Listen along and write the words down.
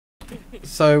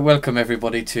So welcome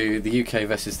everybody to the UK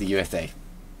versus the USA,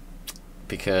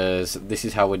 because this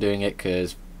is how we're doing it,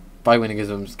 because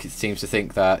Biwinningism seems to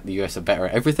think that the US are better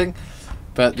at everything,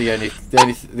 but the only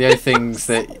things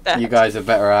that you guys are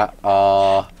better at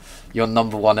are you're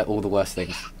number one at all the worst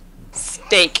things.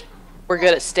 Steak. We're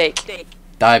good at steak.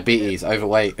 Diabetes,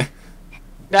 overweight.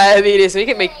 Diabetes.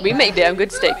 We make damn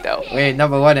good steak though. We're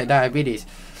number one at diabetes.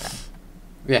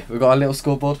 Yeah, we've got a little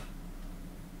scoreboard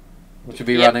which will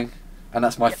be running. And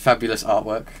that's my fabulous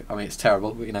artwork. I mean, it's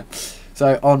terrible, but you know.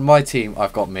 So, on my team,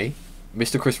 I've got me,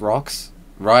 Mr. Chris Rocks,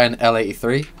 Ryan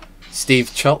L83,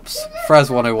 Steve Chops,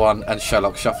 Fraz101, and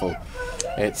Sherlock Shuffle.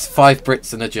 It's 5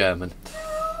 Brits and a German.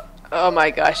 Oh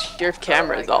my gosh, your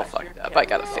camera is all fucked up. I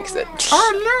gotta fix it.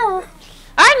 Oh no!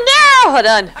 Oh no!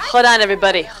 Hold on,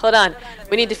 everybody. Hold on.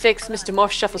 We need to fix Mr.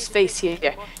 Morph Shuffle's face here.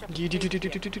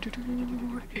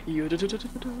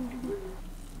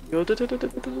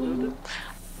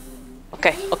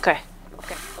 Okay.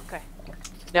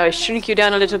 Now I shrink you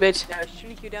down a little bit,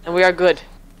 and we are good.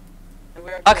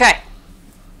 Okay.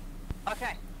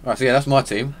 Right, so yeah, that's my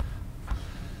team.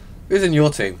 Who's in your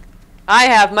team? I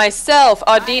have myself,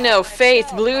 Audino,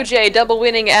 Faith, Blue Jay, Double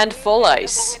Winning, and Full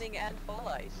Ice.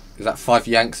 Is that 5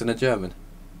 Yanks and a German?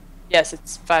 Yes,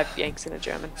 it's 5 Yanks and a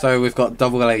German. So we've got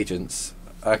double agents.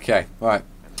 Okay, right.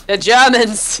 The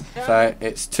Germans! So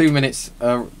it's 2 minutes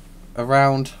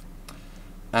around,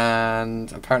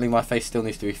 and apparently my face still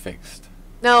needs to be fixed.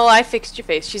 No, I fixed your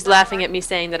face. She's laughing at me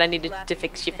saying that I needed to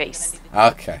fix your face.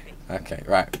 Okay,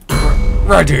 right.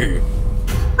 Ready!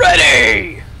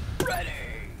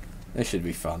 This should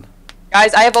be fun.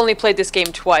 Guys, I have only played this game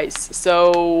twice,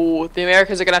 so the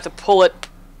Americans are gonna have to pull it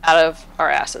out of our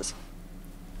asses.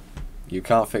 You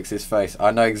can't fix his face.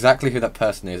 I know exactly who that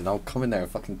person is, and I'll come in there and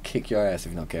fucking kick your ass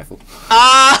if you're not careful.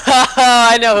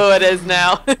 Ah, I know who it is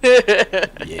now.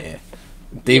 Yeah.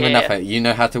 Demon Napper, you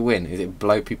know how to win. Is it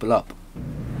blow people up?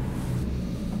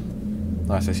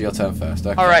 Nice, it's your turn first.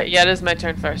 Okay. Alright, yeah, it is my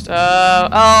turn first. Oh,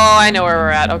 I know where we're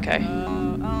at. Okay.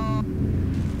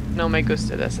 No me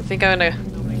gusta this. I think I'm gonna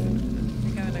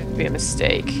be a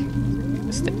mistake.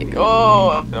 Oh,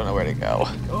 I don't know where to go.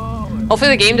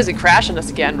 Hopefully the game doesn't crash on us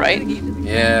again, right?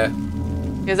 Yeah.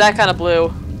 Because that kind of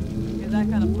blew.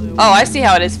 Oh, I see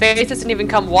how it is. Faith doesn't even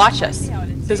come watch us.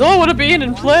 Says, oh, I want to be in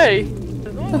and play.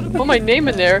 Put my name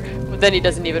in there. But then he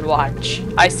doesn't even watch.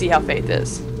 I see how Faith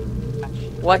is.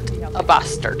 What a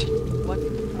bastard.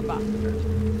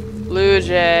 Blue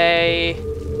Jay.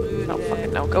 No,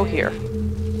 fucking no. Go here.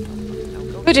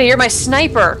 Blue Jay, you're my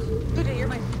sniper.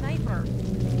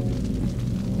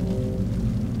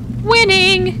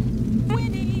 Winning!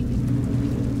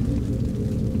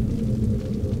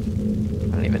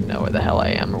 I don't even know where the hell I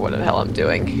am or what the hell I'm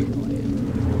doing.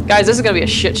 Guys, this is gonna be a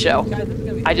shit show.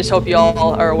 I just hope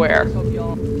y'all are aware.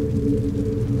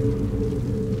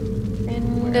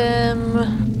 And,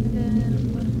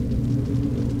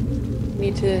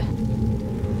 need to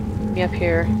be up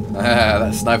here.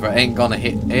 That sniper ain't gonna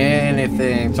hit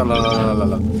anything.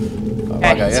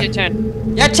 Okay, it's your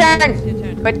turn. Your turn!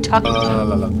 Quit talking.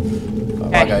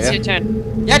 Okay, it's your turn.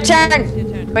 Your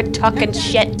turn! Quit talking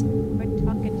shit.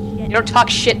 You don't talk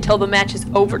shit till the match is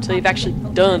over, till you've actually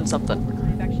done something.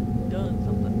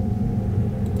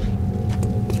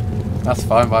 That's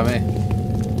fine by me.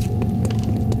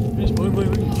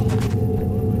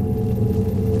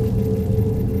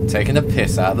 Taking the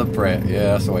piss out of the Brit. Yeah,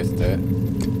 that's the way to do it.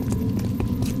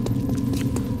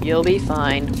 You'll be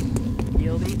fine.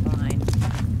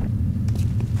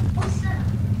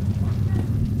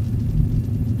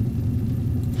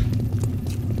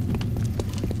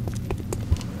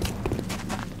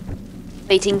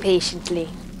 Waiting patiently.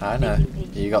 I know.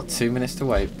 You got 2 minutes to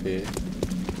wait, Pete.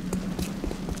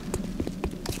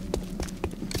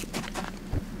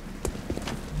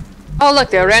 Oh look,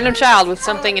 there, a random child with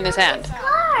something in his hand.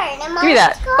 Give me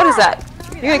that. What is that?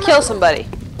 You're gonna kill somebody.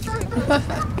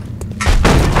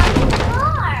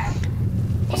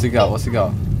 What's he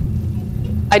got?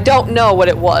 I don't know what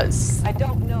it was.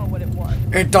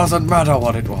 It doesn't matter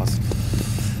what it was.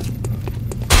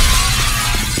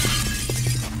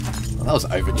 Well, that was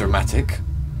over dramatic.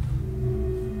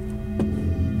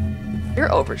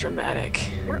 You're over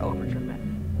dramatic.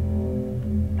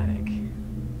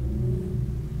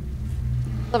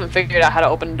 I haven't figured out how to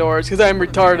open doors because I'm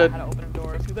retarded.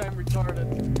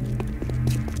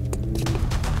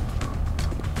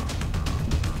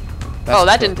 Oh,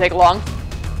 that didn't take long.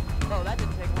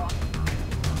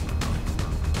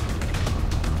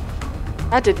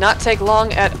 That did not take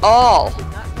long at all.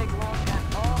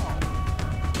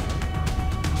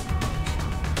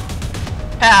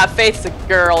 Ah, Faith's a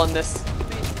girl in this.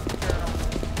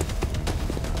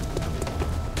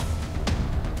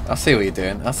 I see what you're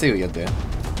doing. I see what you're doing.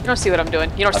 You don't see what I'm doing.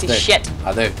 You don't see shit.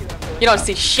 I do. You don't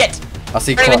see shit. I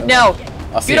see. You don't even know.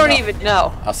 You don't even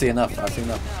know. I see enough. I see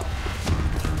enough.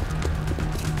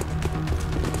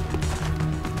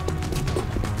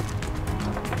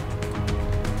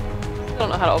 I don't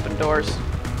know how to open doors.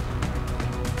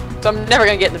 So I'm never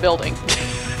gonna get in the building.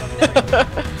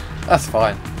 That's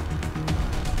fine.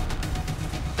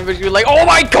 Everybody's gonna be like, oh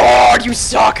my god, you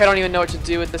suck! I don't even know what to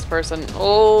do with this person.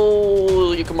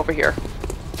 Oh, you come over here.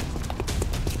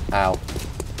 Ow.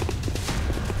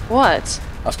 What?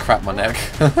 That's crap my neck.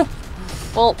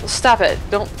 Well, stop it.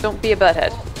 Don't be a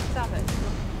butthead. Stop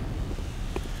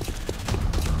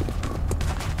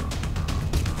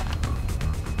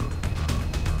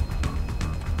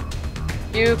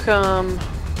it. You come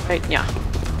right now.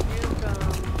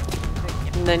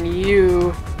 And then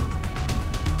you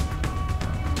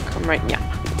come right now.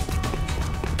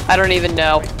 I don't even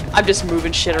know. I'm just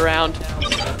moving shit around.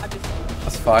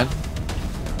 That's fine.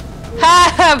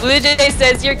 Ha! Blue Jay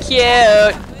says you're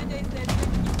cute.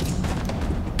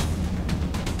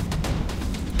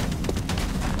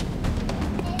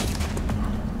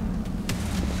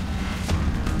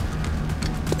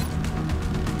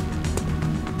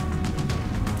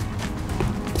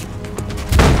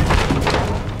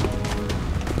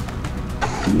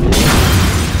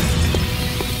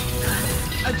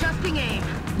 Adjusting aim.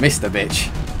 Missed a bitch.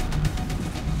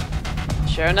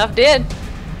 Sure enough did.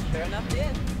 Sure enough did.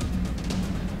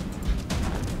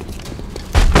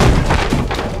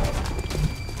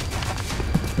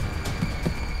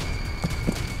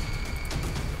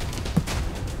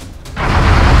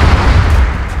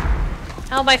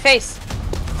 Ow, my face.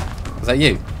 Was that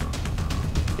you?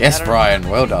 Yes, Brian.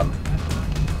 Well done.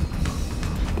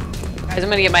 Guys, I'm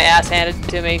gonna get my ass handed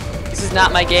to me. This is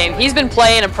not my game. He's been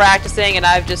playing and practicing, and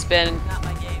I've just been...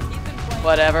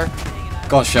 whatever.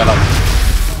 Go on, shut up.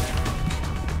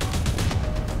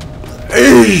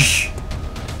 Eesh!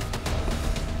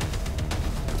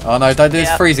 Oh no, don't do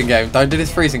this freezing game. Don't do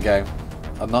this freezing game.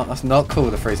 That's not cool,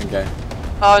 the freezing game.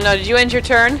 Oh no, did you end your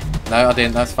turn? No, I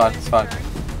didn't. That's fine. It's fine.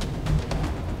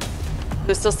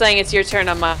 They're still saying it's your turn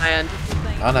on my end.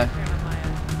 I know.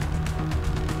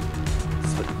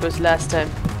 That's what it was last time.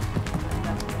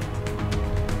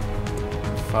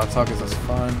 5 targets, that's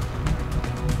fine.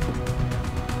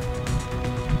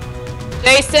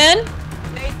 Jason?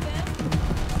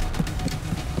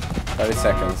 30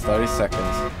 seconds, 30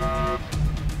 seconds.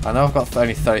 I know I've got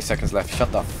only 30 seconds left.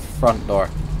 Shut the front door.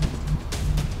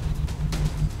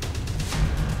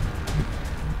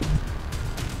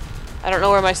 I don't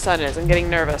know where my son is. I'm getting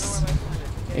nervous.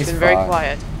 He's been fine. very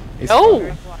quiet. He's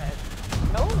No!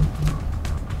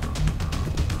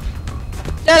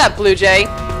 Shut up, Blue Jay.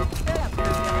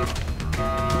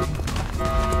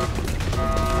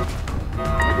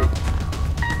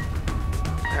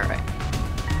 Alright.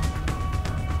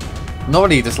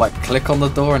 Normally you just like click on the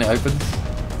door and it opens.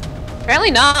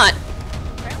 Apparently not.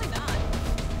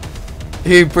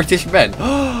 You British men.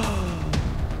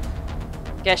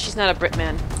 Yeah, she's not a Brit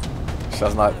man. She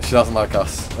doesn't like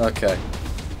us. Okay.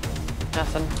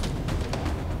 Nothing.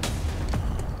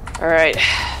 Alright.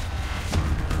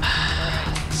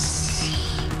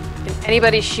 Can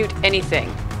anybody shoot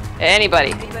anything?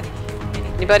 Anybody?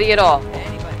 Anybody at all?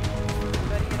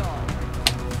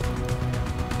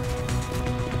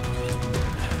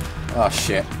 Oh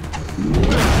shit.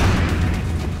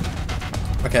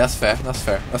 Okay, that's fair. That's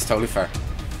fair. That's totally fair.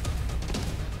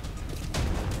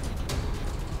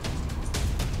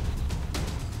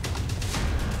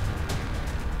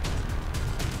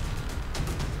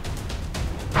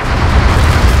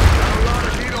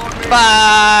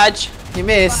 Fudge! You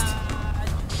missed.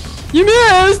 You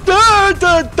missed! Da,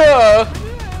 da, da.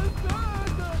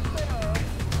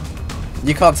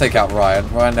 You can't take out Ryan.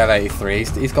 Ryan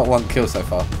L83. He's got 1 kill so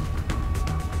far.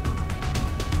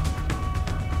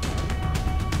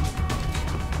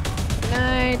 Can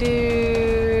I do...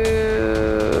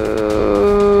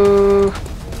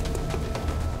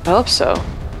 I hope so.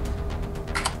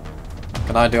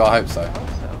 Can I do? I hope so.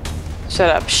 Shut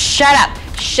up. Shut up!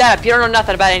 Shut up! You don't know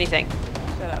nothing about anything.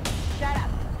 Shut up. Shut up.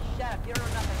 Shut up. You don't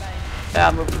know nothing about anything.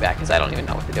 I'll move you back because I don't even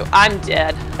know what to do. I'm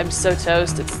dead. I'm so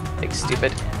toast. It's like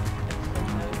stupid.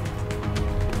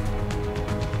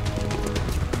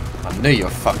 I knew you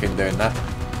were fucking doing that.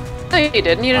 No, you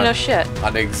didn't. You didn't know shit. I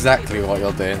know exactly what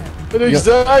you're doing. I know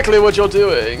exactly what you're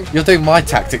doing. You're doing my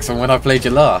tactics from when I played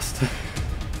you last.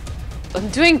 I'm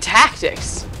doing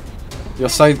tactics. You're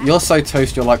so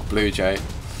toast. You're like Blue Jay.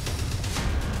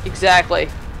 Exactly.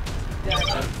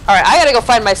 Alright, I gotta go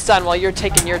find my son while you're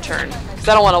taking your turn. Because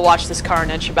I don't want to watch this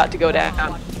carnage about to go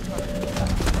down.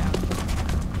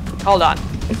 Hold on.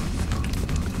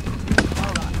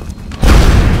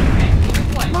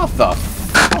 Mother.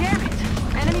 Damn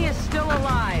it! Enemy is still He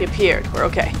alive. appeared. We're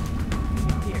okay.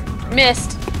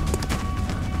 Missed.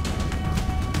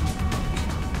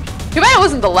 Too bad it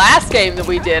wasn't the last game that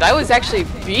we did. I was actually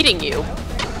beating you.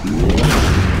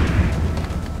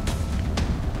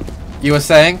 You were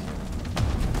saying?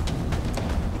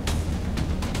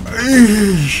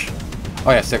 Oh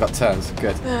yeah, still got turns.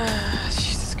 Good.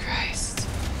 Jesus Christ.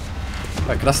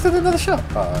 Wait, can I still do another shot?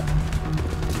 Oh.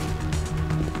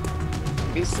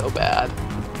 It'd be so bad.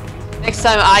 Next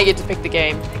time I get to pick the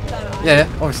game. Yeah,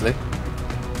 obviously.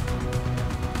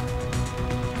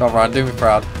 Come on, Ryan, do me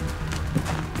proud.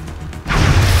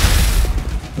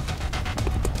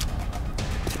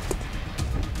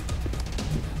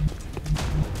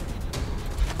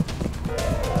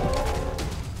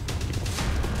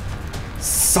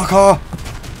 Sucker!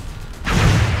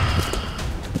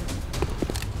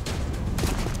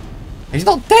 He's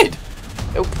not dead!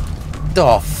 Nope.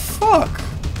 The fuck?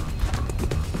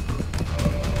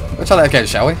 Let's try that again,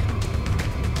 shall we?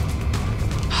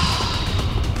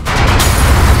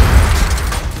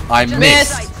 I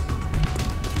missed!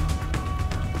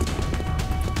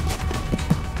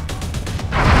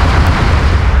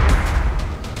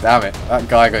 Damn it, that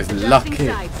guy goes lucky.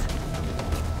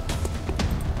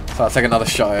 So I'll take another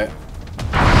shot at it.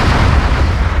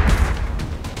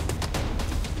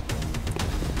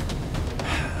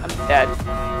 I'm dead.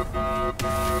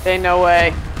 Ain't no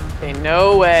way. Ain't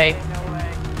no way.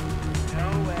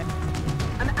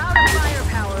 I'm out of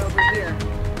firepower over here.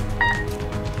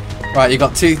 Right, you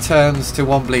got 2 turns till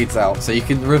 1 bleeds out, so you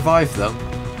can revive them.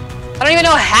 I don't even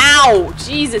know how!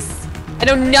 Jesus! I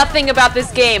know nothing about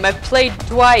this game. I've played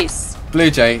twice.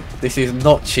 Blue Jay, this is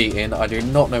not cheating. I do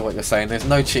not know what you're saying. There's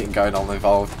no cheating going on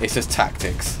involved. It's just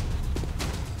tactics.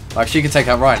 Like, she could take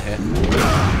out Ryan here.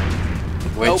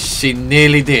 Which Nope. she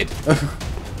nearly did. I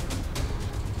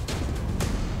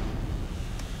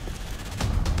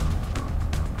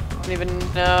don't even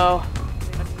know.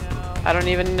 I don't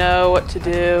even know what to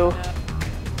do.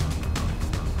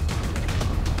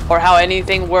 Or how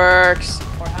anything works.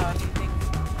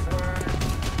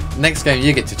 Next game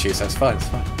you get to choose, that's fine, it's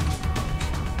fine.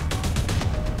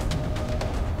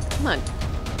 Come on.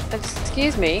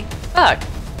 Excuse me. Fuck.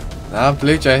 Nah,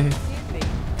 Blue Jay.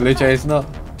 Blue Jay is not.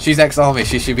 She's ex-army,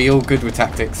 she should be all good with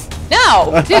tactics.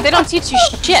 No! Dude, they don't teach you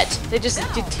shit. They just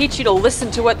teach you to listen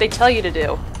to what they tell you to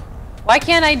do. Why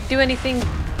can't I do anything?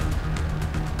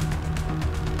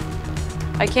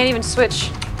 I can't even switch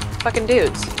fucking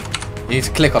dudes. You need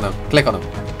to click on them. Click on them.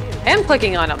 I am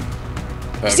clicking on them.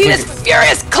 See this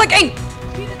furious clicking?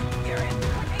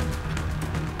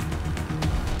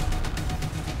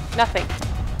 Nothing.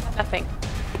 Nothing.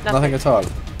 Nothing at all.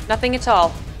 Nothing at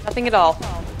all. Nothing at all.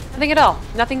 Nothing at all.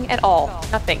 Nothing at all.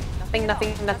 Nothing. Nothing,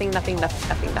 nothing, nothing, nothing,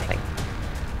 nothing, nothing.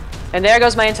 And there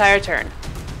goes my entire turn.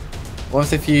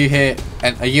 What if you hit...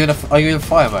 And are you in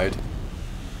fire mode?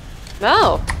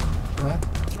 No. Huh?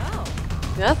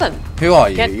 Nothing. Who are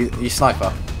you? Can't- You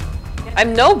sniper?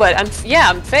 I'm no, but I'm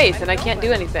Faith, and I can't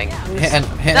do anything. I'm Hit, just-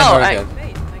 hit no, enter again.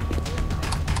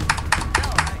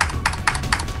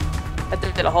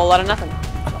 That did a whole lot of nothing.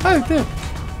 Oh, good.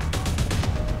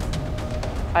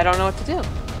 I don't know what to do.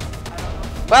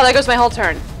 Well, there goes my whole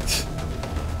turn.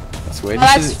 That's weird.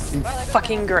 Well, You that's should-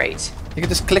 fucking great. you can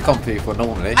just click on people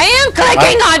normally. I am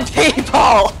clicking on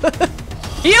people!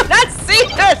 You not see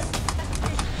this?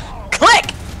 Click!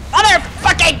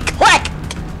 Motherfucking click!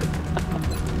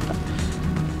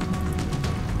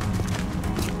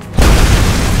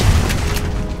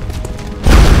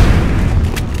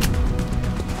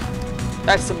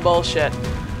 That's some bullshit.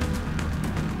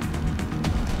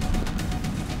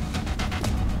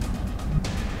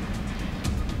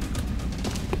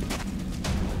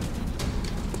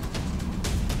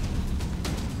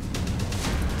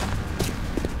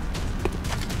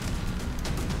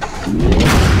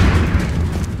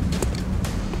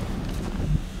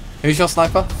 Who's your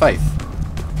sniper? Faith.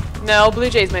 No, Blue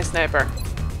Jay's my sniper.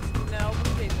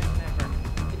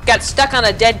 Got stuck on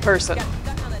a dead person.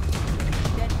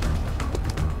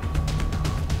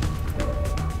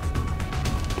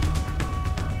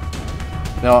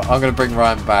 No, I'm gonna bring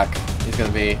Ryan back. He's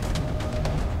gonna be...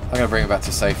 I'm gonna bring him back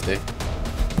to safety.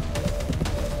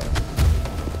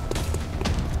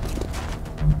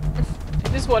 I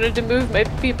just wanted to move my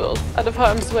people out of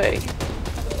harm's way.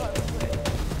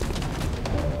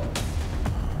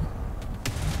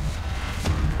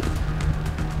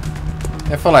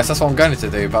 Yeah, full ice, that's what I'm going to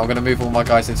do, but I'm going to move all my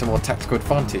guys into more tactical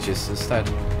advantages instead.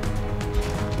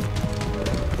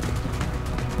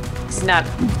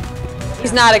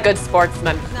 He's not a good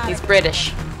sportsman. He's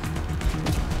British.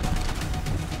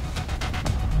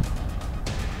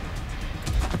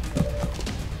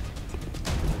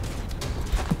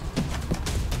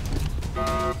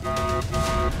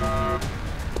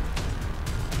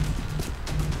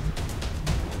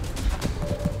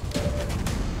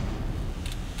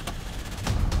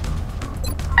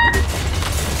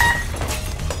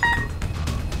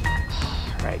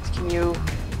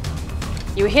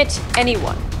 hit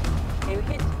anyone?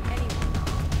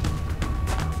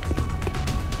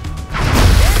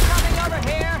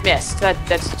 Missed.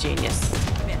 That's genius.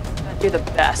 You're the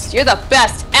best. You're the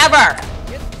best ever!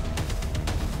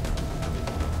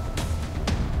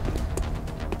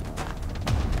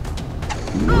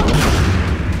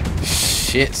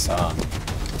 Shit, son.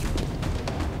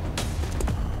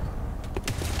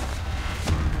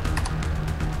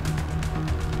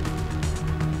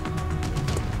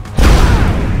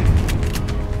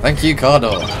 Thank you,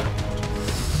 Cardor.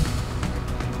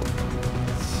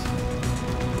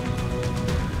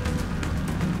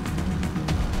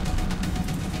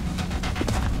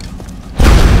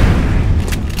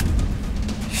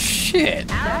 Shit.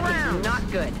 That is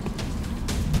not good.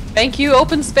 Thank you,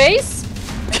 open space?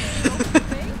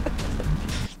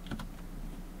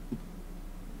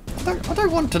 I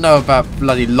don't want to know about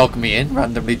bloody log me in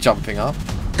randomly jumping up.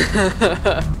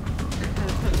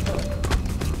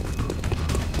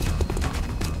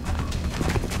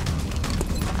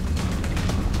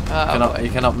 You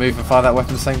cannot move and fire that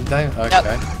weapon the same day? Okay.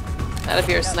 Yep. Not if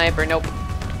you're a sniper, nope.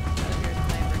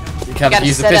 You cannot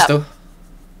use the pistol.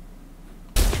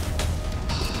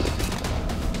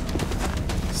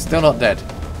 Still not dead.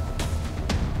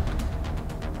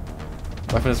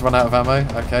 Weapon has run out of ammo?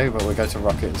 Okay, but we'll go to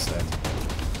rocket instead.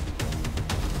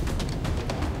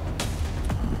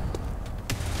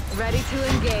 Ready to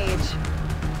engage.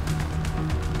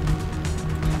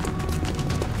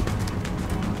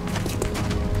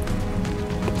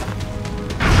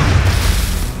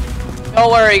 Don't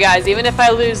worry, guys. Even if I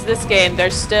lose this game,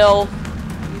 there's still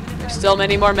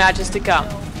many more matches to come.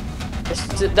 This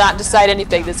did not decide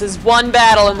anything. This is one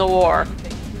battle in the war.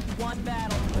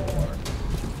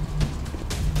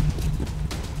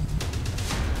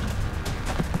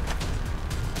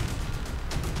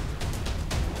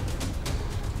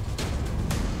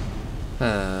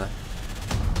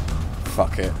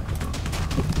 Fuck it.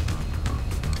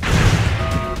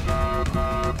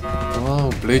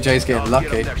 Oh, Blue Jay's getting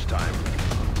lucky.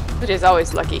 Which is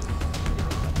always lucky.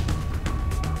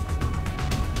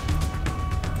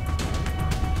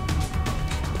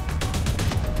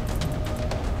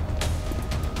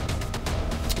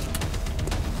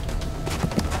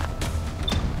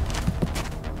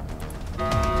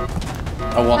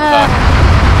 I want her.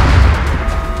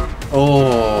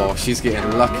 Oh, she's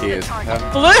getting lucky as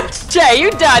hell. Blue Jay, you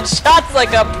dodge shots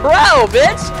like a pro,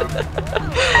 bitch!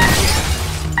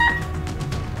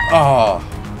 Oh.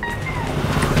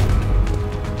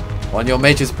 One of your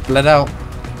mages bled out.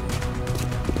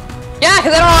 Yeah,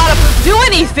 because I don't know how to do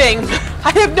anything!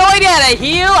 I have no idea how to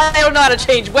heal, I don't know how to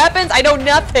change weapons, I know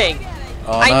nothing!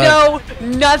 Oh, I no. know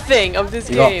nothing of this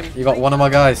game. You got one of my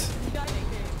guys.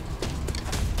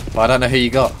 But I don't know who you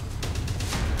got.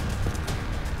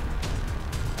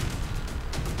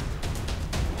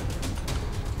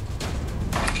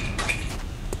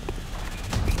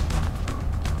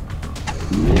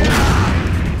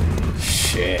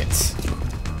 Shit.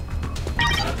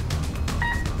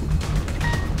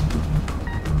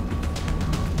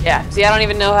 Yeah, see, I don't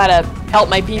even know how to help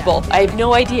my people. I have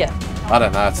no idea. I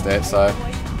don't know how to do it, so.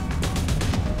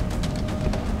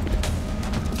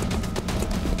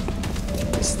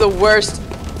 This is the worst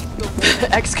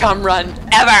XCOM run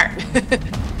ever!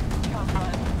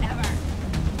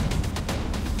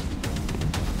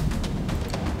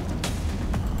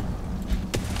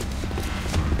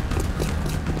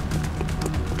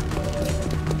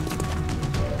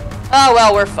 Oh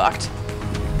well, we're fucked.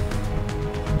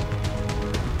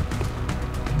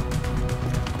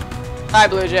 Bye,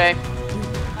 Blue Jay.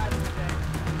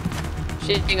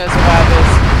 She ain't gonna survive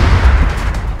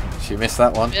this. She missed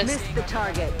that one. Missed the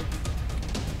target.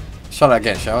 Shot it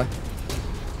again, shall we?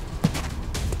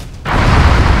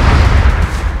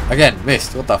 Again,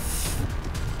 missed. What the f...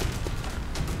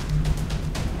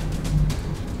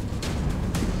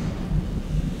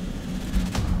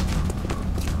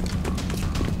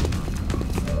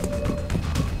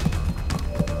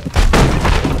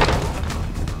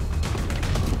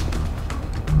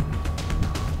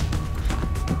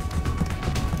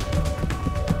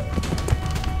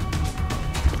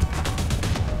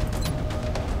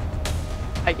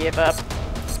 I gave up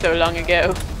so long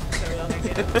ago.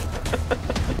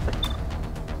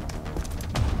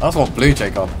 That's what Blue Jay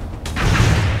got.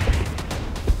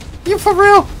 You for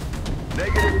real?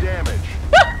 Negative damage.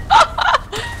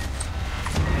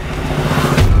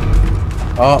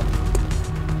 Oh.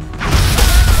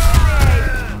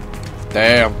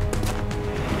 Damn.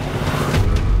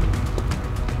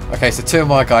 Okay, so 2 of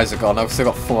my guys are gone. I've still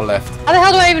got 4 left. How the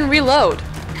hell do I even reload?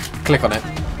 Click on it.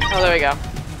 Oh, there we go.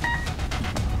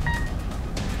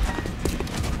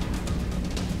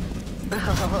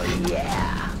 Oh,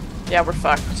 yeah. Yeah, we're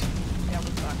fucked.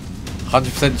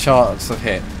 100% chance of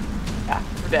hit. Yeah,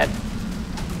 we're dead.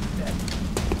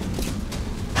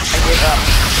 I gave up.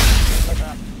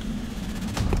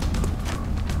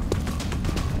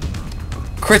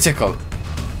 Critical.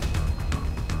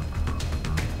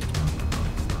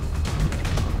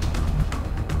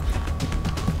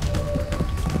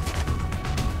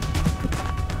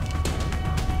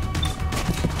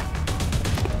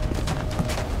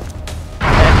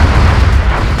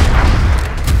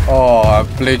 Oh,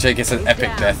 Blue Jay gets an epic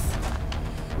death.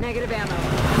 Negative ammo.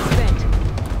 Spent.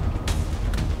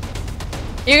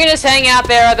 You can just hang out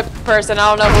there, other person.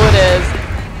 I don't know who it is.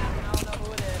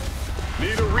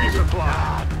 Need a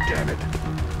resupply. Damn it.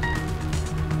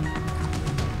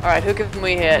 Alright, who can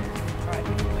we hit?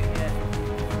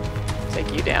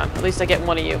 Take you down. At least I get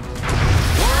one of you.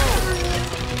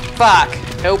 Fuck.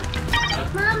 Nope.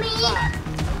 Mommy.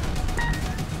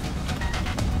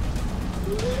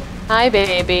 Hi,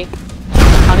 baby.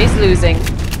 Mommy's losing.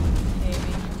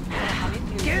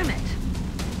 Damn it.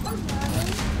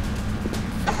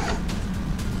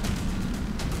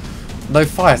 No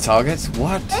fire targets?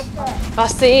 What? Oh,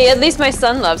 see, at least my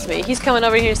son loves me. He's coming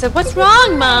over here and said, "What's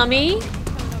wrong, Mommy?"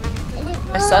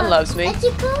 My son loves me. It's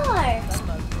a car.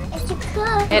 It's a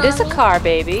car. It is a car,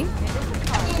 baby.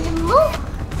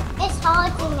 It's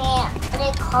hard to make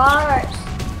the cars.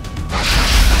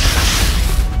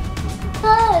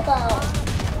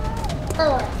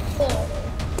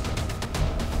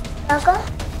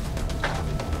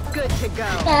 Good to go.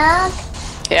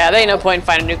 Yeah, there ain't no point in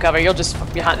finding new cover. You'll just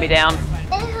hunt me down.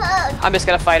 I'm just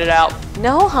gonna fight it out.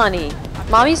 No, honey.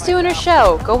 Mommy's doing her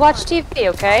show. Go watch TV,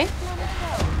 okay?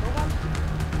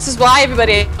 This is why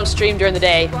everybody don't stream during the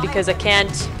day, because I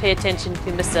can't pay attention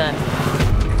to my son.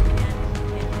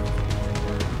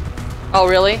 Oh,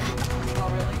 really?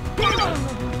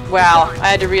 Wow, I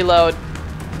had to reload.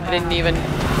 I didn't even...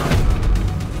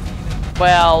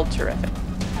 Well, terrific.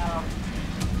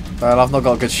 Well, I've not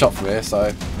got a good shot from here,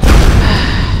 so...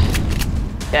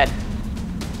 Dead.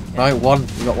 No, one.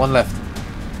 You got one left.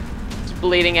 It's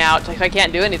bleeding out. I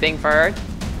can't do anything for her.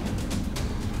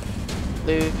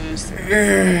 Lose.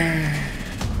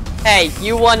 Hey,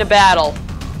 you won a battle.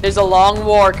 There's a long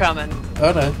war coming.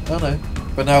 Oh no, oh no.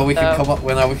 But now we can come up.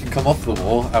 Well, now we can come off the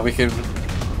wall and we can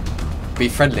be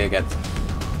friendly again.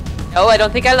 Oh, I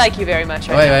don't think I like you very much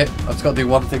right now. Wait, I've just got to do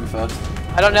one thing first.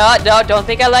 I don't know. No, don't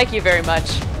think I like you very much.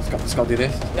 Just got to do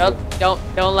this.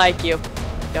 Don't like you.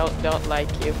 Don't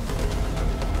like you.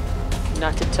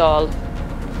 Not at all.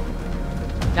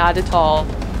 Not at all.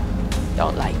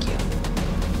 Don't like you.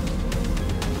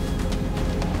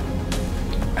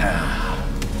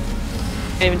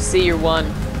 Can't even see your one.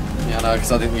 Yeah, no,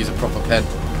 because I didn't use a proper pen.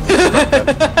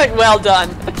 Well done.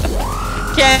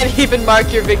 Can't even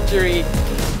mark your victory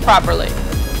properly.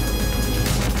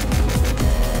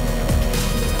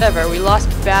 Whatever, we lost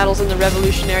battles in the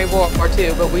Revolutionary War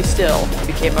too, but we still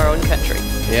became our own country.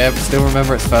 Yeah, but still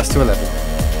remember it's first to 11.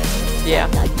 Yeah,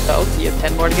 so you have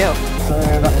 10 more to go. So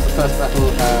that was the first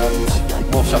battle,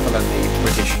 and more shuffle than the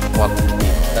British one.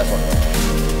 That's one.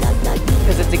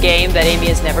 Because it's a game that Amy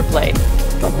has never played.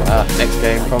 Next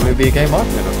game probably be a game I've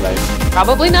never played.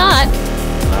 Probably not.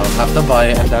 I'll have to buy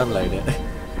it and download it.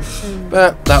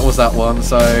 But that was that one,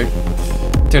 so...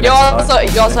 You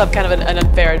also have kind of an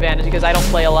unfair advantage because I don't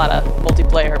play a lot of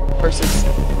multiplayer versus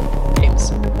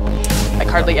games. Like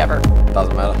hardly ever.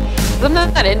 Doesn't matter. I'm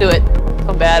not that into it.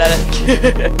 I'm bad at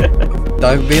it.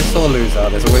 Don't be a sore loser,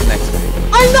 there's a win next week.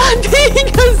 I'm not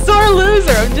being a sore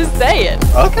loser, I'm just saying.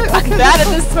 Okay. I'm bad at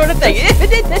this sort of thing.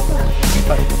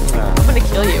 I'm gonna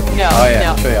kill you. No, Oh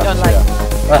yeah, no, sure. don't like.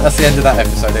 Right, that's the end of that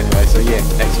episode anyway, so yeah,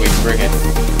 next week, bring it.